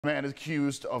A man is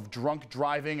accused of drunk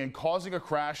driving and causing a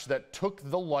crash that took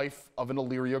the life of an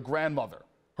Elyria grandmother.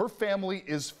 Her family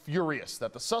is furious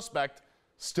that the suspect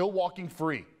still walking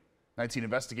free. 19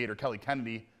 investigator Kelly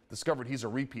Kennedy discovered he's a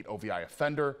repeat OVI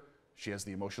offender. She has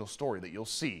the emotional story that you'll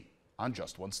see on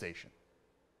Just One Station.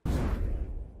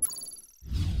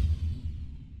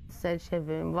 Said she had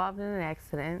been involved in an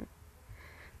accident.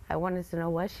 I wanted to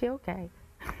know, was she okay?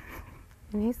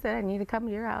 And he said, I need to come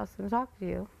to your house and talk to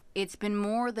you. It's been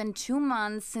more than 2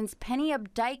 months since Penny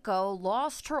Abdyko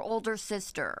lost her older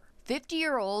sister,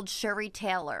 50-year-old Sherry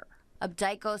Taylor.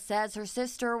 Abdyko says her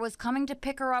sister was coming to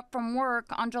pick her up from work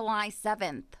on July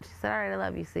 7th. She said, all right, I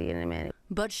love you, see you in a minute.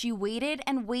 But she waited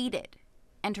and waited,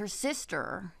 and her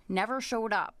sister never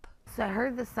showed up. So I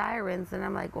heard the sirens, and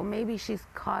I'm like, well, maybe she's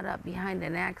caught up behind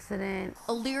an accident.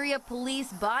 Elyria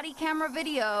police body camera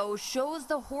video shows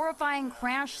the horrifying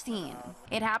crash scene.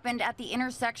 It happened at the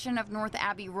intersection of North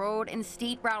Abbey Road and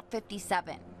State Route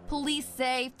 57. Police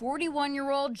say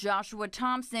 41-year-old Joshua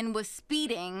Thompson was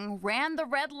speeding, ran the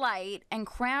red light, and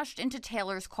crashed into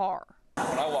Taylor's car.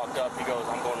 When I walked up, he goes,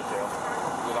 I'm going to jail.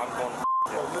 He goes, I'm going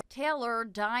to jail. Taylor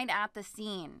died at the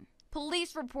scene.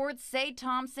 Police reports say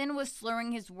Thompson was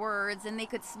slurring his words and they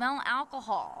could smell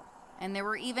alcohol. And there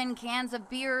were even cans of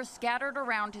beer scattered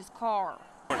around his car.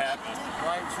 What happened?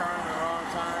 Right turn, the wrong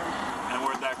time. And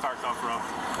where'd that car come from?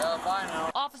 I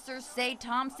know. Officers say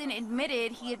Thompson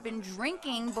admitted he had been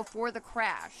drinking before the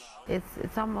crash.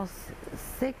 It's almost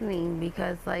sickening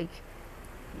because, like,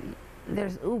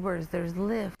 there's Ubers, there's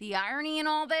Lyft. The irony in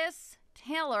all this,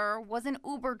 Taylor was an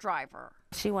Uber driver.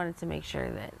 She wanted to make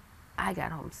sure that I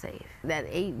got home safe. That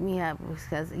ate me up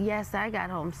because, yes, I got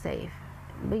home safe,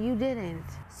 but you didn't.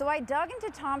 So I dug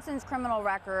into Thompson's criminal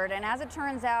record, and as it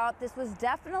turns out, this was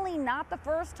definitely not the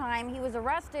first time he was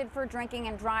arrested for drinking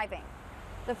and driving.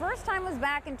 The first time was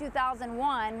back in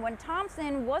 2001 when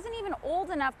Thompson wasn't even old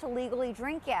enough to legally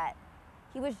drink yet.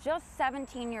 He was just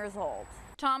 17 years old.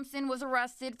 Thompson was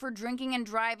arrested for drinking and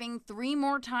driving 3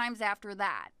 more times after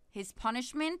that. His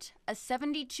punishment, a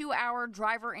 72-hour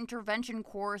driver intervention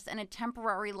course and a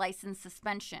temporary license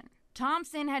suspension.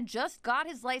 Thompson had just got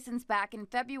his license back in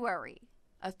February,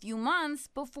 a few months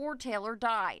before Taylor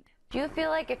died. Do you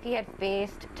feel like if he had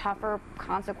faced tougher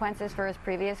consequences for his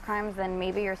previous crimes, then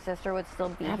maybe your sister would still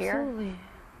be here? Absolutely.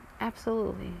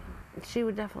 Absolutely. She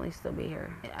would definitely still be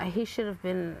here. He should have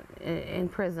been in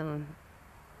prison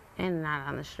and not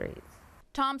on the streets.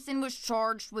 Thompson was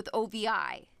charged with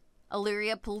OVI.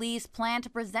 Elyria police plan to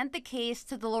present the case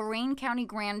to the Lorain County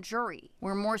Grand Jury,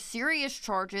 where more serious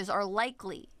charges are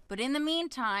likely. But in the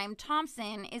meantime,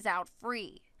 Thompson is out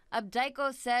free.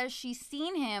 Abdyko says she's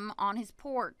seen him on his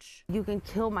porch. You can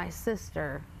kill my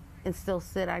sister and still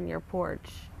sit on your porch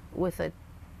with a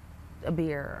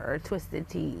beer or a twisted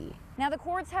tea. Now, the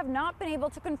courts have not been able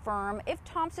to confirm if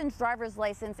Thompson's driver's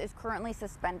license is currently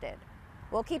suspended.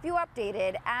 We'll keep you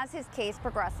updated as his case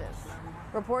progresses.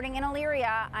 Reporting in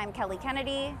Elyria, I'm Kelly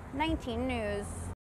Kennedy, 19 News.